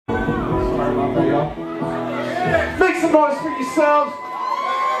longer, yo. Make some noise for yourselves.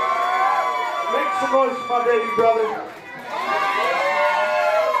 Make some noise for my baby brother.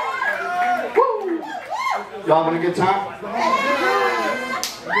 Woo! Y'all having a good time?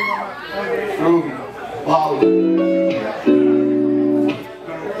 Groovy. Volley.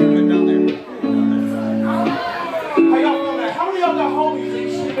 How y'all feel that? How many of y'all got homies that you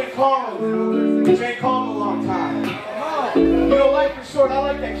should have been calling? But you ain't called in a long time. You know, life is short. I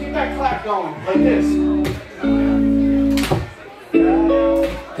like that. Keep that clap going. Like this.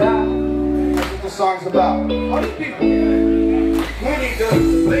 That's what the song's about. Party people. We need to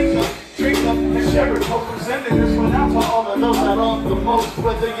link up, drink up, and share it. Hope I'm sending this one out to all of those that love the most.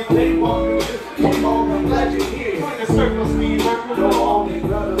 Whether you take one or just came home, I'm glad you're here. Join the circles, me, work with all these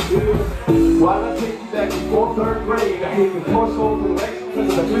brothers here. While I take you back to 4th, 3rd grade, I hate the course over the legs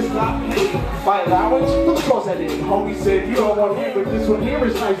because I just not paid my allowance. Of course I did. Homie said, you don't want him, but this one here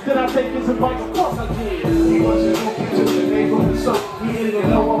is nice. Did I take his advice? Of course I did. He wasn't looking to the neighborhood, so he didn't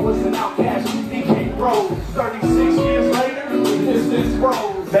know I was an outcast. He became bros. 36 years later, this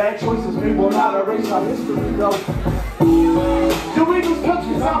bros. Bad choices made will not erase our history, though. The Eagles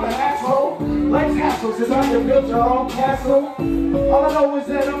country's on the asshole. Life's hassles is how you build your own castle. All I know is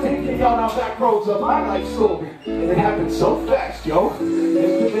that I'm taking y'all down back roads of my life story. And it happened so fast, yo.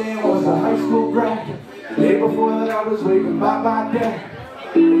 Yesterday I was a high school grad. The day before that I was waving bye my dad.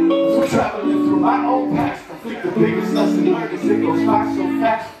 So traveling through my own past, I think the biggest lesson learned is it goes by so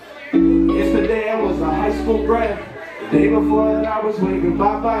fast. Yesterday I was a high school grad. The day before that I was waving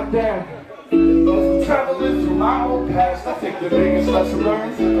bye my dad. So traveling through my own past, I think the biggest lesson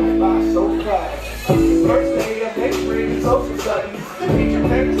learned is it goes by so fast. First day of 8th grade in social studies, the teacher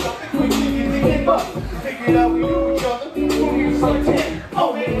parents something quickly you to give up. Figured out we knew each other when we was like 10.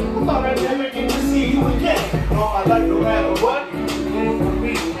 Oh man, I thought I'd never get to see you again. All my life, no matter what,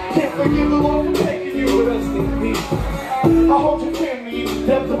 can't forgive the Lord for taking you with us in peace. I hold your family in the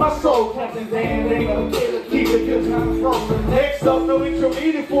depth of my soul. Captain Dan, they gonna keep the good times rolling. Next up, no intro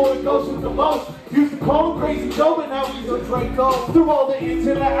needed for it goes with the most. Used to call him Crazy Joe, but now he's a Draco. Through all the ins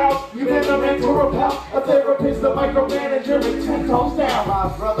and the outs, you've been a mentor, a pal, a therapist, a micromanager, and 10 toes down, my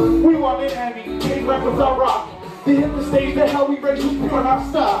brother. We want it heavy, big rappers are rock. They hit the stage, the hell we raise was pure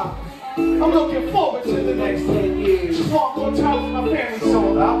non-stop. I'm looking forward to the next 10 years. Just want more time with my family,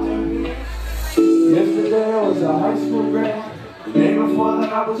 so about them. Yesterday I was a high school grad. The day before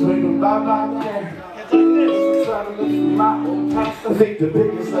that I was waving bye my dad. It's like this, I'm trying to look through my old past. I think the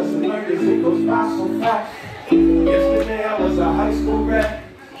biggest lesson learned is it goes by so fast. Yesterday I was a high school grad.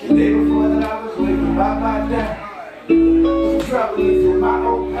 The day before that I was waving bye my dad. I'm traveling through my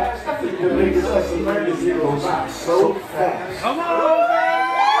old past. I think the biggest lesson learned is it goes by so fast. Come on!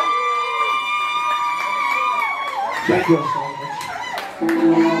 Thank you so much.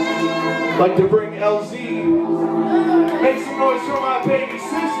 I'd like to bring LZ. Make some noise for my baby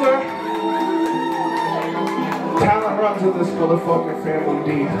sister. Talent runs in this motherfucking family, D.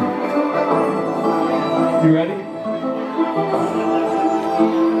 You ready?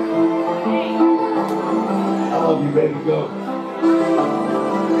 I love you, baby. Go.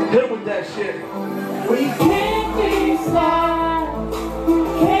 Hit with that shit. We can't be stopped.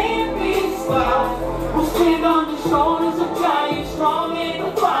 Can't be stopped. We'll stand on the shoulders of giants, strong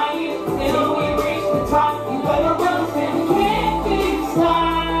and quiet. Till we reach the top, you better run. Can't be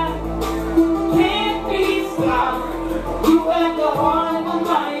stopped. Can't be stopped. You have the heart of a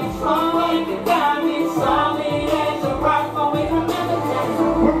lion, strong like a diamond, solid as a rock. Always remember that.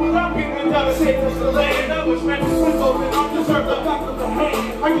 Where would I be without a safe the land? I was meant to swim open, I deserve the back of the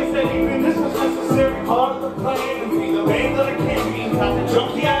hand. I guess that even this was necessary, part of the plan. To be the man that I can be, not the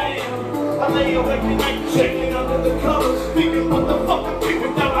junkie I am. I lay awake at night, shaking under the covers, thinking what the fuck I'm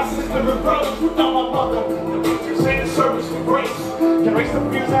thinking without my sister and brothers, without my mother. The pictures ain't a service for grace. Can erase the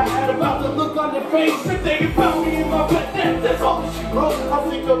fears I had about the look on your face. If they had found me in my bed, that's all that she wrote. I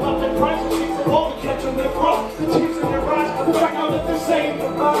think about the price when she's all to catch them in front. The tears in their eyes, the fact now that they're saying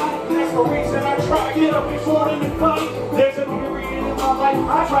goodbye. That's the reason I try to get up before them and fight. There's a period in my life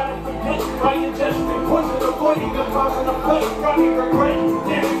I try to forget. My ingestion, poison, avoiding the cause and the play. Running regret,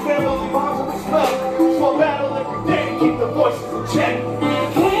 damn family bonds and respect. Small battle every day to keep the voices in check.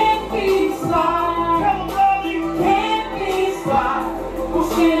 Can't be stopped. Can't be stopped. We'll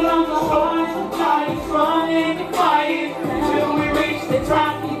stand on the shoulders of giants, strong and quiet. Till we reach the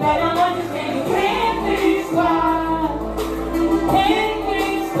top, you better understand. Can't be stopped. Can't be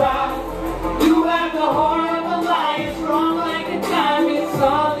stopped. You have the heart of a lion, strong like a diamond,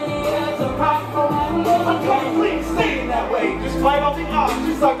 solid as a rock. I can't please staying that way. Just fight off the odds,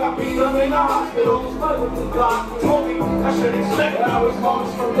 just like I beat them in the hospital. Just fight with the God told me I should expect that I was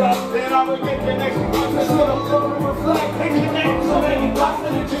moments from death. Then I would get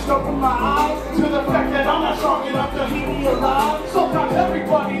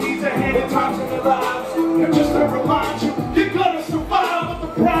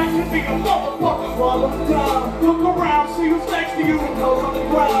on the ground. Look around, see who's next to you and goes on the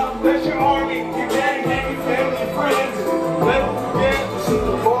ground. That's your army, your daddy, baby, family, and friends. Never forget to see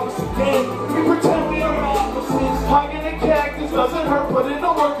the boss again. We pretend we are opposites. Hugging a cactus doesn't hurt, put in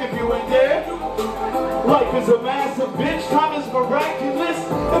the work if you ain't there. Life is a massive bitch, time is miraculous.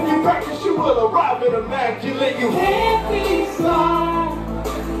 If you practice, you will arrive at immaculate. You can't be stopped.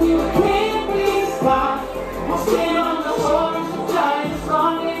 You can't be stopped. We'll stand on the shoulders of giants,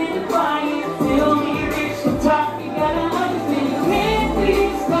 strong and defiant. Till we reach the top, you gotta understand. You can't be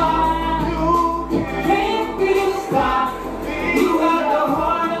stopped. You can't be stopped. You got the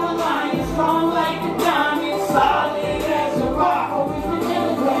heart of a lion, strong like a diamond, solid as a rock. Always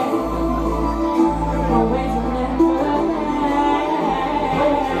remember that. Always remember that.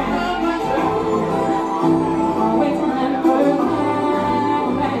 Always remember that.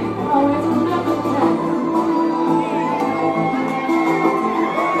 Always remember that.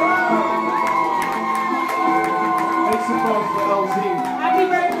 Make some noise for LZ. Happy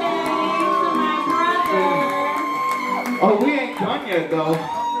birthday to my brother. Oh, we ain't done yet though.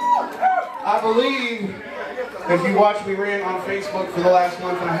 I believe if you watch me rant on Facebook for the last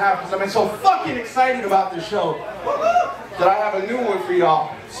month and a half, because I've been so fucking excited about this show, that I have a new one for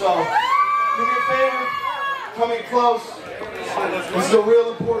y'all. So, do me a favor, come in close. This is a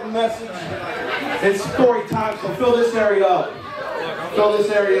real important message. It's story time, so fill this area up. Fill this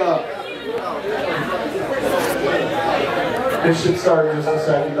area up. This should start in just a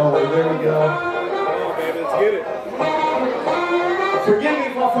second. Don't worry. There we go. Let's get it. Forgive me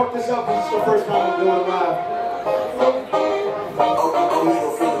if I fuck this up, because it's the first time I'm doing it live.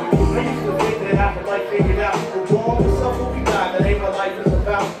 I used to think that I could like figure it out. The war with stuff will be God. That ain't what life is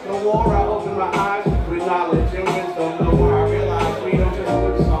about. No war, I open my eyes with knowledge and wisdom. No more, I realize we don't just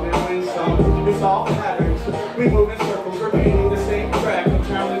lose some and win some. It's all patterns. We move in circles, repeating the same track of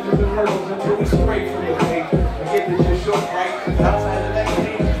challenges and hurdles until we spray from the page. I get this just short, right? Outside of that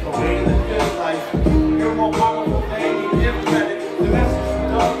page, the way to live life. You're more powerful than you give credit. The message from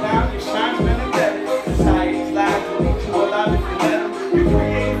dog down, your shine's been embedded. Society's lies will lead you alive if you let them. You're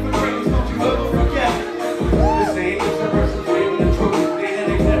created for greatness, don't you ever forget it. The same is the verses waiting the truth. Being an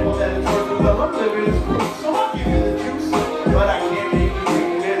example that is worth the well, I'm living is proof. So I'll give you the juice, but I can't make you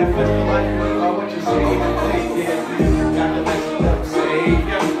read it. I feel like about what you're saying. Take it. Got the message that I'm saying.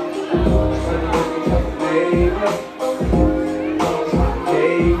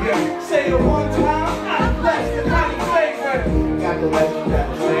 Say it one time, I'm blessed and highly favored. Got the message that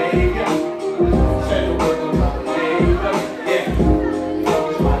I'm saying. Say the word on top of neighbor. Yeah, love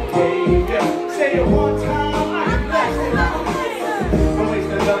is my behavior. Say it one time, I'm blessed and highly favored. Don't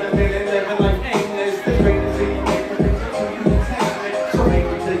waste another minute living like aimless. The greatest thing you make for things until you attain it. So make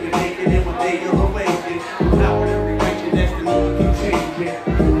it till you make it, and one day you'll awaken. Power to rewrite your destiny, you can change it.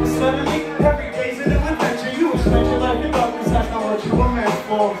 Suddenly, every day's a new adventure. You expect your life in darkness, that's not what you were meant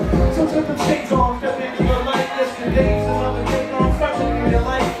for. So take the shades on, step into your life. Yesterday's another day gone, start living your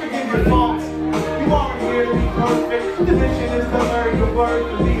life. Forgive your faults. You aren't here to be perfect. The mission is to learn your word,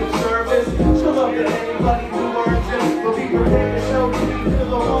 to be of service. Show love to anybody who earns it. But be prepared to show you to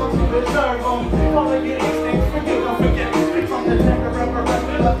the ones who deserve them. Follow your instincts, forgive, don't forget. Speak from the temperament,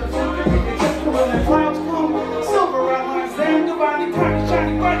 let the future be accepted when the clouds come. Silver outlines them, divinely kind,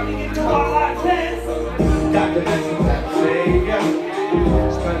 shining brightly into our lives' hands. Got the message that I say, yeah.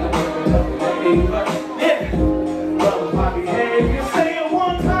 Spread the word and tell the neighbor. Yeah, love is my behavior. Say it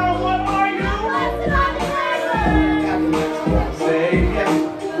one time, what are you? Got the message that I say, yeah.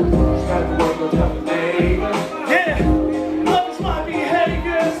 Spread the word and tell the neighbor. Yeah, love is my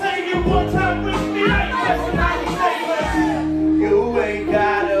behavior. Say it one time with me. That's my behavior. You ain't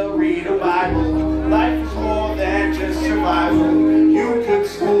gotta read a Bible. Life is more than just survival. You could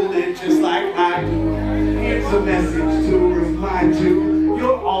school it just like I do. Here's a message to remind you.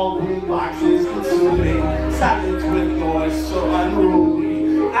 You're all room boxes consuming. Silence with noise so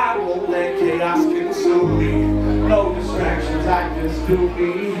unruly. I won't let chaos consume me. No distractions, I just do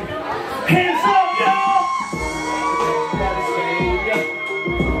me. Hands up, y'all! Gotta say, yeah.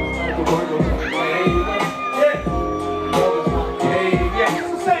 The word goes on the neighbor. Yeah. Love is my behavior.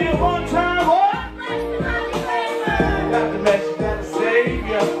 So say it one time, what? Got the message that I say,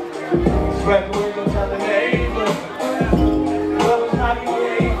 yeah. Spread the word, go tell the neighbor. Love is my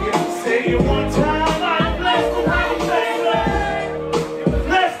behavior. Say it one time, I'm blessed and highly favored.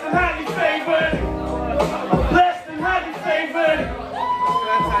 Blessed and highly favored. Blessed and highly favored.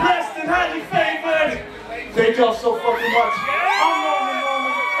 Blessed and highly favored. Thank y'all so fucking much.